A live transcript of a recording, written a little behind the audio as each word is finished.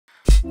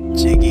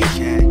Jiggy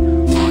cat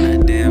on a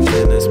damn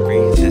killer spree.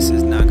 This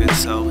is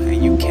Nagato,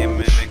 and you can't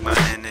mimic my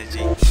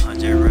energy.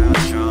 100 round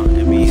drum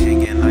and be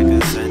hanging like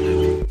a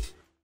centipede.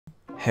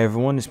 Hey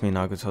everyone, it's me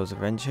Nagato's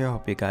Adventure.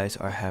 Hope you guys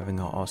are having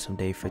an awesome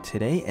day for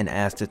today, and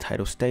as the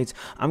title states,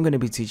 I'm going to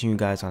be teaching you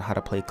guys on how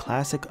to play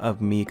classic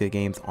Amiga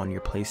games on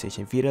your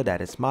PlayStation Vita that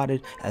is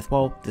modded. As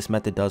well, this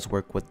method does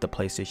work with the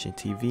PlayStation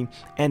TV,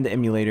 and the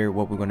emulator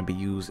what we're going to be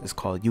used is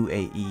called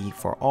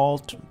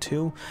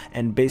UAE4ALL2,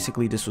 and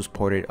basically this was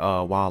ported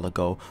a while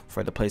ago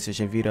for the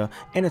PlayStation Vita,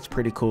 and it's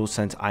pretty cool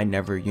since I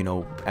never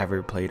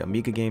ever played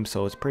Amiga games,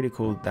 so it's pretty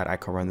cool that I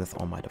can run this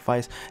on my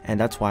device, and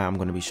that's why I'm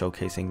going to be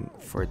showcasing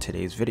for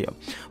today's video.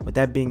 With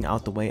that being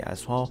out the way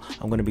as well,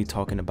 I'm going to be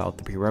talking about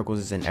the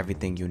prerequisites and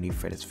everything you need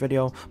for this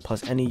video,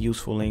 plus any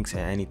useful links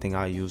and anything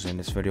I use in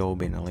this video will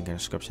be in the link in the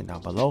description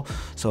down below.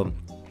 So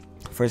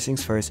first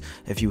things first,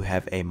 if you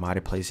have a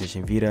modded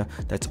PlayStation Vita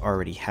that's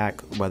already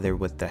hacked, whether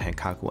with the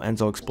HENkaku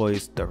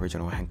exploits, the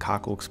original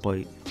HENkaku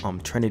exploit,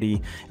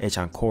 Trinity,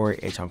 H-Encore,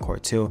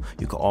 H-Encore²,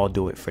 you can all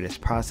do it for this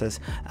process.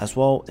 As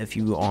well, if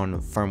you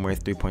on firmware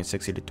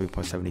 3.60 to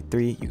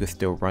 3.73, you can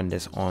still run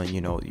this on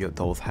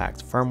those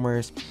hacked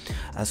firmwares.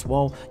 As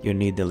well, you'll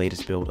need the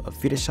latest build of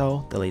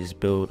VitaShell, the latest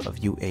build of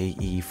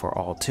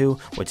UAE4ALL2,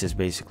 which is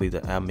basically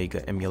the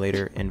Amiga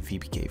emulator in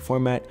VPK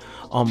format.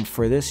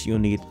 For this, you'll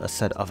need a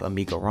set of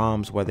Amiga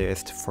ROMs, whether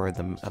it's for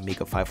the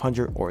Amiga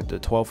 500 or the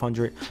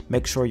 1200.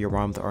 Make sure your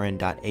ROMs are in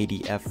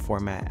 .adf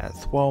format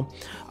as well.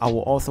 I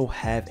will also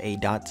have a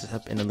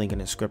 .zip in the link in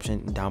the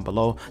description down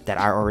below that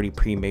I already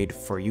pre-made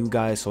for you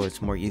guys, so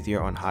it's more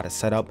easier on how to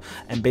set up.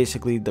 And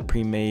basically the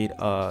pre-made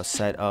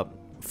setup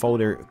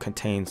folder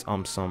contains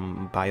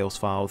some BIOS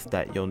files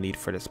that you'll need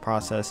for this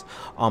process.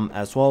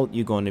 As well,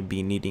 you're going to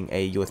be needing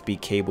a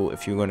USB cable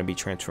if you're going to be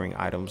transferring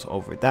items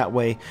over that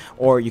way,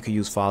 or you could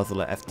use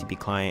FileZilla FTP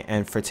client,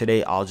 and for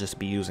today I'll just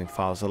be using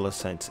FileZilla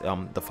since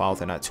the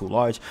files are not too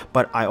large,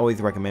 but I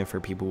always recommend for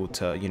people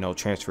to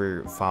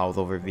transfer files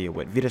over via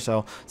with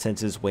VitaShell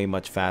since it's way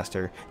much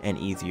faster and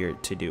easier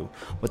to do.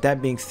 With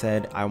that being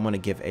said, I want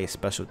to give a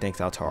special thanks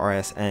out to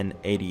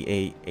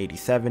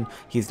RSN8887.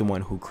 he's the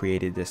one who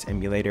created this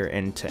emulator,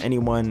 and to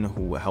anyone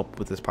who helped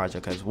with this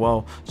project as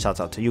well, shouts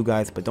out to you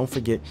guys. But don't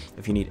forget,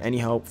 if you need any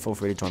help, feel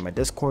free to join my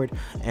Discord.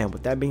 And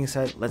with that being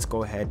said, let's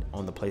go ahead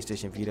on the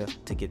PlayStation Vita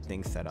to get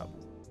things set up.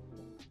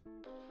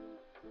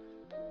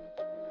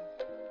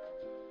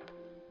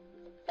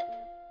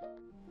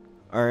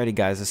 Alrighty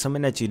guys,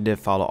 assuming that you did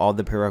follow all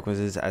the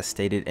prerequisites as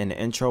stated in the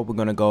intro, we're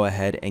going to go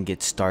ahead and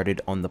get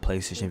started on the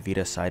PlayStation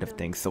Vita side of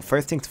things. So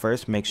first things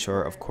first, make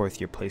sure of course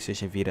your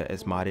PlayStation Vita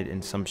is modded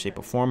in some shape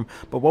or form.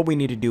 But what we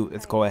need to do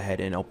is go ahead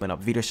and open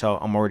up VitaShell.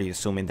 I'm already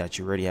assuming that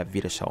you already have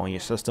VitaShell on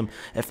your system.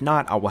 If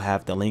not, I will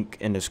have the link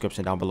in the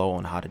description down below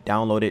on how to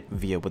download it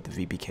via with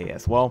the VPK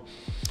as well.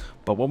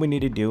 But what we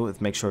need to do is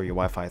make sure your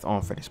Wi-Fi is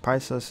on for this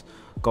process.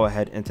 Go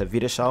ahead into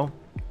VitaShell.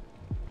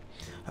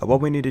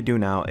 What we need to do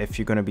now, if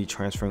you're going to be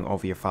transferring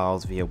over your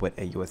files via with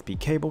a USB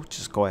cable,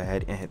 just go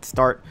ahead and hit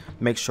start.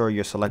 Make sure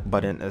your select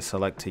button is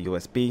select to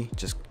USB.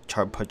 Just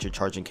put your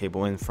charging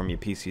cable in from your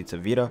PC to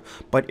Vita.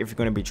 But if you're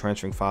going to be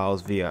transferring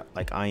files via,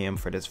 like I am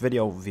for this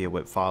video, via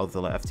with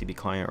FileZilla FTP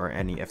client or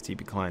any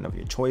FTP client of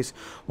your choice,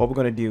 what we're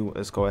going to do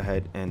is go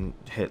ahead and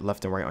hit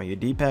left and right on your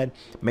D-pad.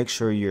 Make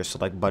sure your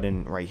select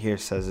button right here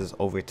says is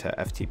over to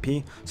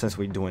FTP since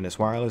we're doing this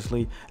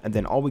wirelessly, and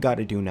then all we got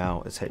to do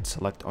now is hit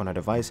select on our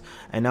device,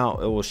 and now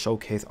it will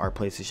showcase our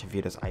PlayStation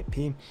Vita's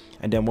IP.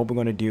 And then what we're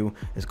going to do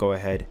is go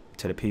ahead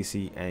to the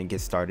PC and get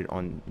started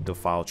on the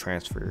file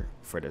transfer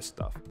for this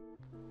stuff.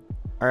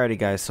 Alrighty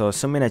guys, so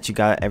assuming that you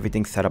got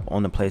everything set up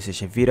on the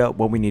PlayStation Vita,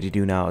 what we need to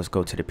do now is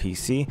go to the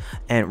PC,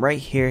 and right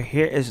here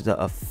is the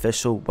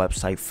official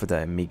website for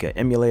the Amiga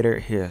emulator.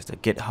 Here's the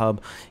GitHub.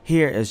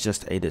 Here is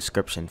just a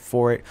description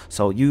for it.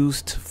 So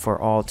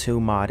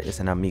UAE4ALL2 mod is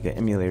an Amiga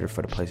emulator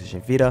for the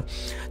PlayStation Vita.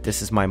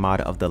 This is my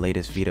mod of the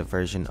latest Vita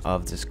version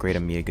of this great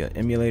Amiga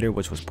emulator,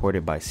 which was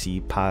ported by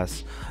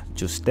C-Pas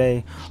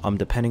Juste.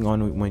 Depending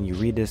on when you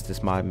read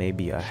this mod may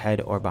be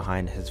ahead or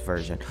behind his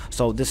version.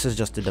 So this is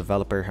just the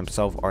developer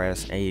himself,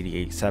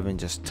 RSN8887,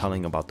 just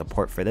telling about the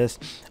port for this.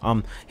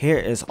 Here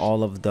is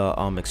all of the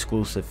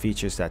exclusive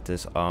features that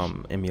this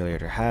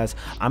emulator has.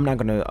 I'm not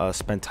gonna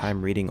spend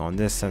time reading on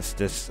this since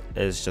this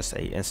is just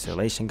a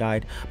installation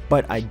guide,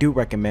 but I do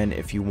recommend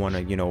if you want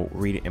to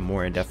read in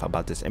more in depth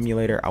about this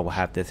emulator, I will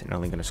have this in the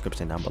link in the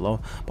description down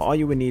below. But all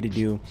you would need to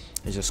do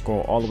is just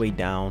scroll all the way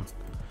down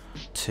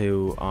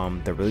to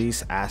the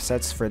release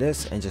assets for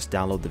this and just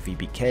download the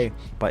VPK.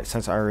 But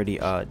since I already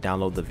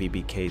downloaded the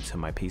VPK to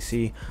my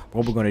PC,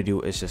 what we're going to do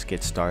is just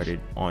get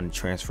started on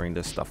transferring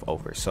this stuff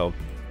over. So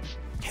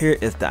here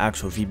is the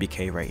actual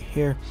VPK right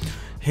here.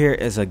 Here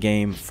is a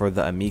game for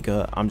the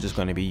Amiga. I'm just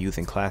going to be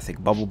using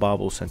classic Bubble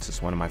Bobble since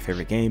it's one of my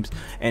favorite games.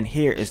 And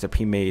here is the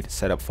pre-made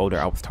setup folder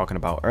I was talking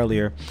about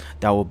earlier.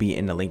 That will be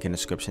in the link in the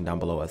description down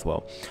below as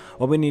well.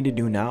 What we need to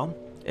do now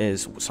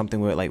is something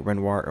with like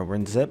WinRAR or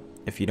WinZip.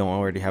 If you don't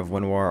already have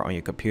WinRAR on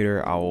your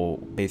computer, I will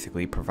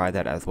basically provide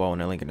that as well in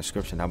the link in the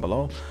description down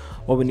below.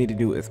 What we need to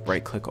do is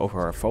right click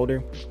over our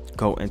folder,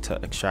 go into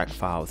extract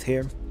files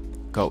here,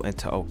 go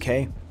into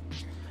OK,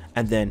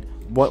 and then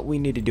what we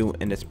need to do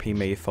in this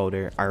Premade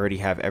folder, I already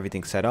have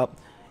everything set up.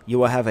 You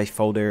will have a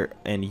folder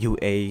in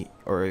UA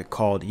or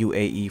called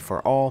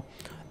UAE4ALL.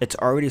 It's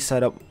already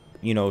set up,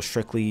 you know,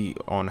 strictly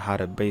on how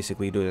to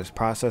basically do this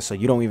process, so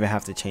you don't even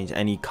have to change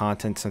any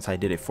content since I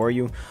did it for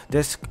you.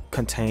 This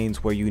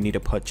contains where you need to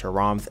put your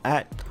ROMs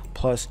at,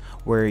 plus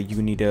where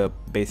you need to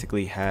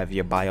basically have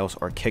your BIOS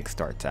or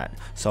kickstarts at.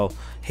 So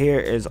here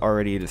is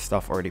already the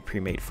stuff already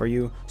pre-made for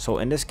you. So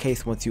in this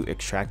case, once you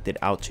extract it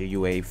out to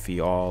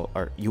UAE4ALL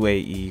or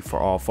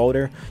UAE4ALL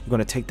folder, you're going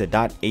to take the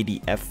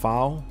 .adf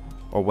file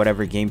or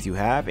whatever games you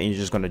have, and you're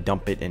just going to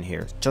dump it in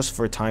here. Just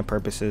for time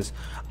purposes,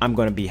 I'm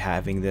going to be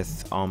having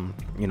this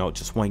you know,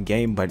 just one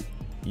game, but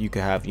you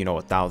could have, you know,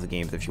 1,000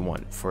 games if you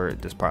want for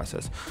this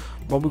process.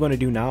 What we're going to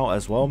do now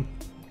as well,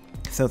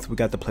 since we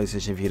got the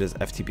PlayStation Vita's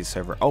FTP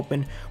server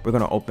open, we're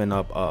going to open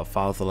up a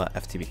FileZilla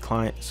FTP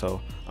client.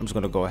 So I'm just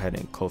going to go ahead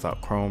and close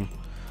out Chrome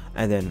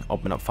and then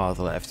open up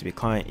FileZilla FTP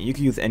client. You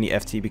can use any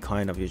FTP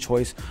client of your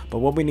choice, but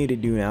what we need to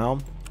do now,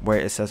 where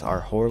it says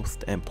our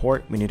host and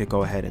port, we need to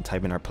go ahead and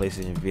type in our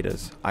PlayStation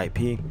Vita's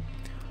IP.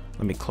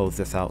 Let me close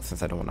this out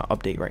since I don't want to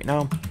update right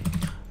now.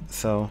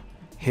 So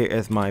here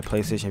is my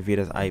PlayStation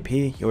Vita's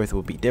IP. Yours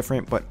will be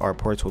different, but our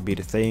ports will be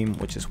the same,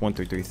 which is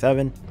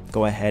 1337.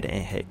 Go ahead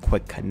and hit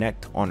quick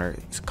connect on our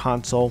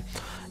console.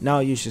 Now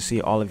you should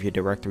see all of your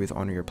directories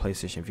on your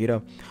PlayStation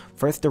Vita.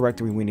 First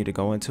directory we need to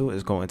go into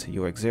is go into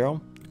UX0.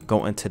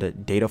 Go into the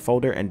data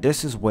folder, and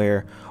this is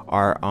where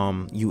our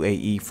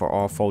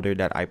UAE4ALL folder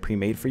that I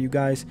pre-made for you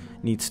guys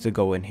needs to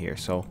go in here.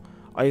 So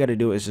all you got to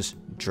do is just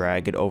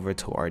drag it over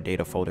to our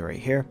data folder right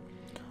here.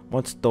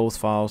 Once those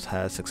files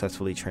has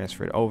successfully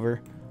transferred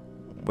over,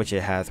 which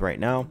it has right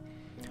now,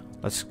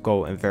 let's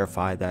go and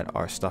verify that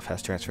our stuff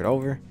has transferred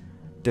over.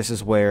 This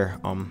is where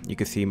you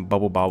can see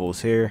bubble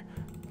bobbles here.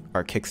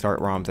 Our kickstart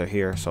ROMs are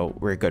here, so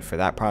we're good for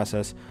that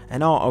process. And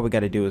now all we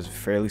got to do is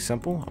fairly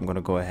simple. I'm going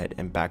to go ahead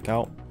and back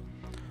out.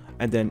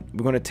 And then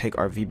we're going to take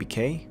our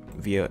VBK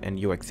via an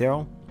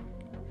UX0,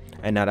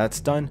 and now that's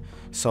done.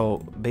 So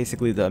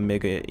basically the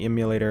Amiga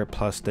emulator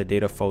plus the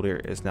data folder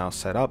is now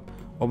set up.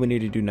 What we need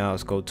to do now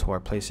is go to our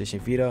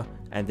PlayStation Vita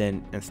and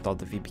then install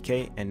the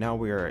VBK, and now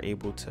we are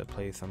able to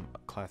play some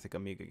classic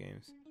Amiga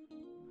games.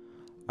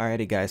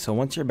 Alrighty guys, so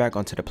once you're back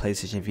onto the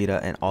PlayStation Vita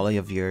and all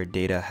of your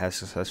data has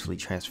successfully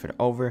transferred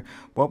over,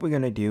 what we're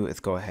going to do is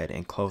go ahead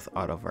and close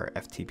out of our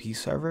FTP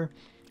server.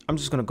 I'm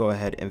just going to go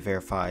ahead and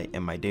verify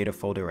in my data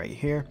folder right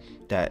here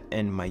that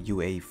in my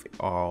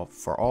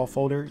UAE4ALL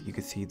folder, you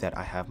can see that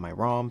I have my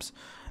ROMs,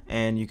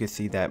 and you can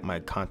see that my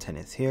content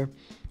is here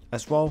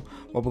as well.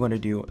 What we're going to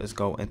do is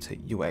go into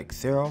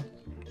UX0,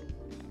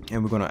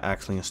 and we're going to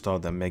actually install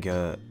the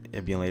Amiga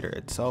emulator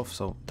itself.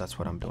 So that's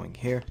what I'm doing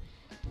here.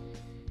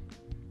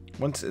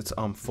 Once it's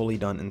fully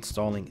done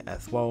installing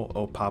as well,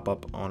 it'll pop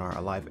up on our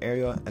live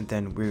area, and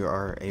then we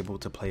are able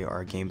to play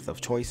our games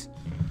of choice.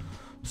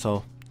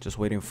 So just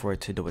waiting for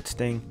it to do its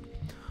thing.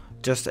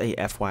 Just a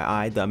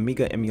FYI, the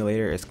Amiga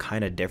emulator is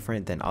kind of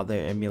different than other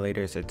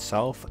emulators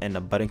itself, and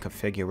the button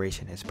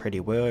configuration is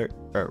pretty weird,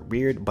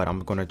 but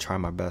I'm going to try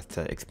my best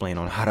to explain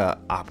on how to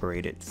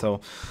operate it.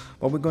 So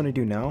what we're going to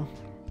do now,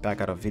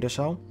 back out of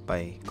VitaShell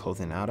by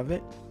closing out of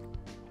it.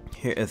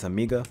 Here is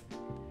Amiga.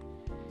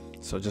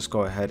 So just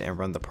go ahead and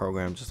run the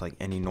program just like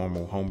any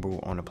normal homebrew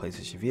on a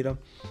PlayStation Vita.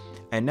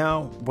 And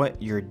now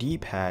what your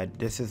D-pad,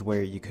 this is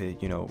where you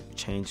could, you know,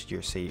 change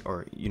your save,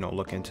 or, you know,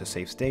 look into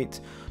save states,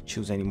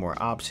 choose any more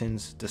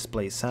options,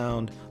 display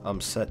sound,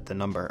 set the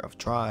number of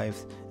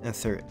drives,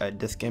 insert a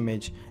disk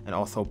image, and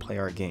also play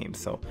our game.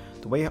 So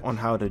the way on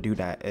how to do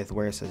that is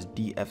where it says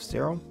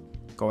DF0,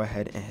 go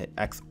ahead and hit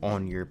X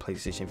on your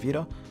PlayStation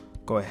Vita.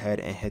 Go ahead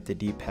and hit the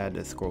D-pad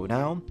to scroll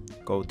down,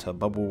 go to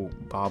Bubble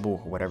Bobble,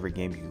 whatever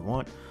game you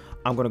want.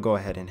 I'm going to go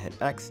ahead and hit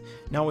X.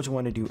 Now what you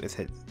want to do is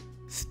hit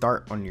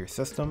start on your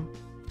system,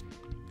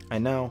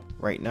 and now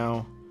right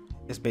now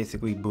it's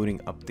basically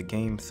booting up the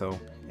game, so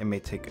it may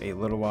take a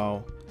little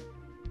while.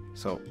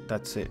 So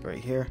that's it right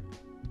here.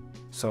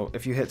 So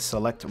if you hit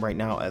select right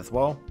now as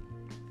well,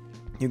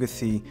 you can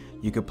see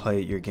you could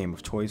play your game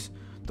of choice.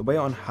 The way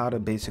on how to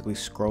basically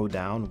scroll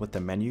down with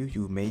the menu,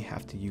 you may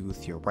have to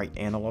use your right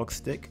analog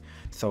stick.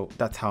 So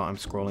that's how I'm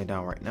scrolling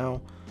down right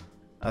now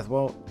as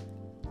well.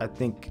 I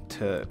think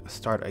to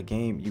start a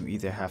game, you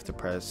either have to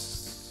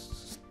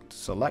press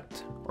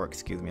select, or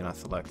excuse me, not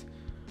select,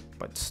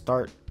 but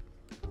start.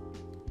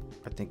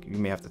 I think you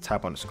may have to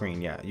tap on the screen.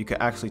 Yeah, you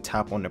can actually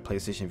tap on the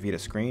PlayStation Vita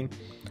screen,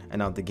 and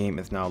now the game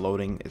is now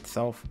loading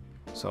itself.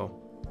 So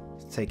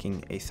it's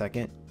taking a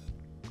second.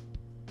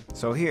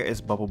 So here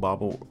is Bubble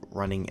Bobble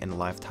running in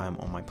lifetime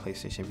on my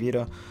PlayStation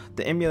Vita.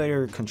 The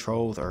emulator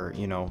controls are,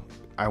 you know,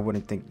 I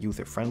wouldn't think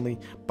user friendly,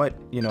 but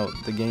you know,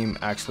 the game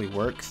actually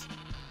works.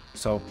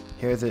 So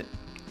here's it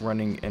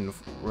running in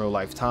real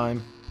life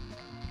time.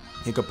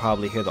 You could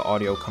probably hear the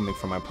audio coming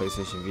from my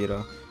PlayStation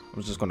Vita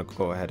I'm just gonna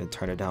go ahead and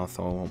turn it down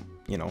so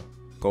you know,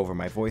 go over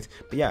my voice.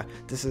 But yeah,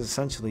 this is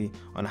essentially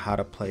on how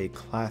to play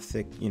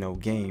classic, you know,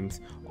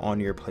 games on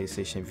your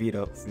PlayStation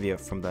Vita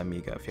from the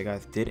Amiga. If you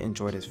guys did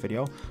enjoy this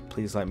video,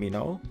 please let me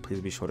know.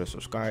 Please be sure to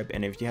subscribe,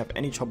 and if you have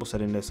any trouble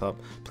setting this up,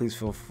 please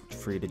feel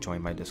free to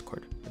join my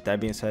Discord. With that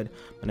being said,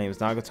 my name is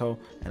Nagato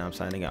and I'm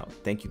signing out.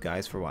 Thank you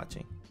guys for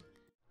watching.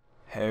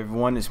 Hey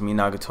everyone, it's me,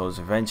 Nagato's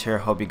Adventure.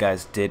 Hope you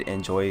guys did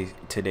enjoy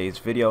today's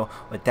video.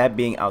 With that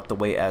being out the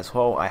way as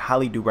well, I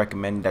highly do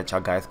recommend that y'all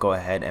guys go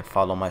ahead and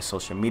follow my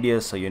social media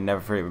so you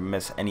never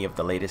miss any of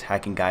the latest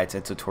hacking guides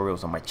and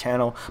tutorials on my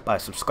channel by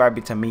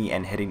subscribing to me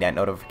and hitting that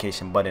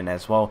notification button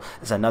as well.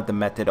 It's another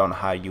method on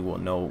how you will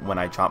know when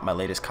I drop my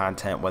latest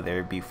content, whether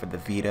it be for the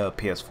Vita,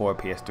 PS4,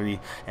 PS3,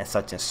 and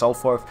such and so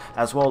forth.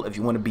 As well, if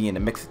you want to be in the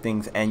mix of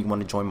things and you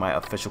want to join my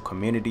official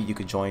community, you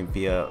can join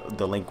via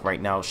the link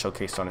right now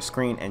showcased on the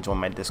screen and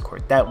join my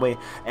Discord that way.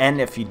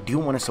 And if you do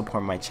want to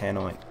support my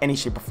channel in any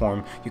shape or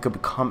form, you could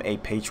become a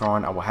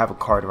patron. I will have a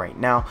card right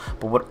now.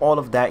 But with all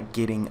of that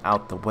getting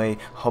out the way,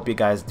 hope you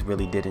guys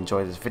really did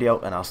enjoy this video,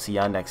 and I'll see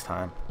y'all next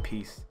time.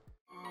 Peace.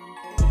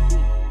 Of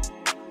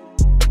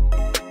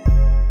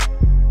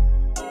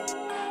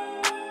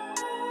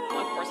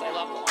course, I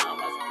love the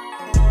llamas.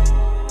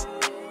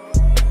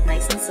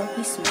 Nice and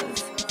silky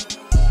smooth.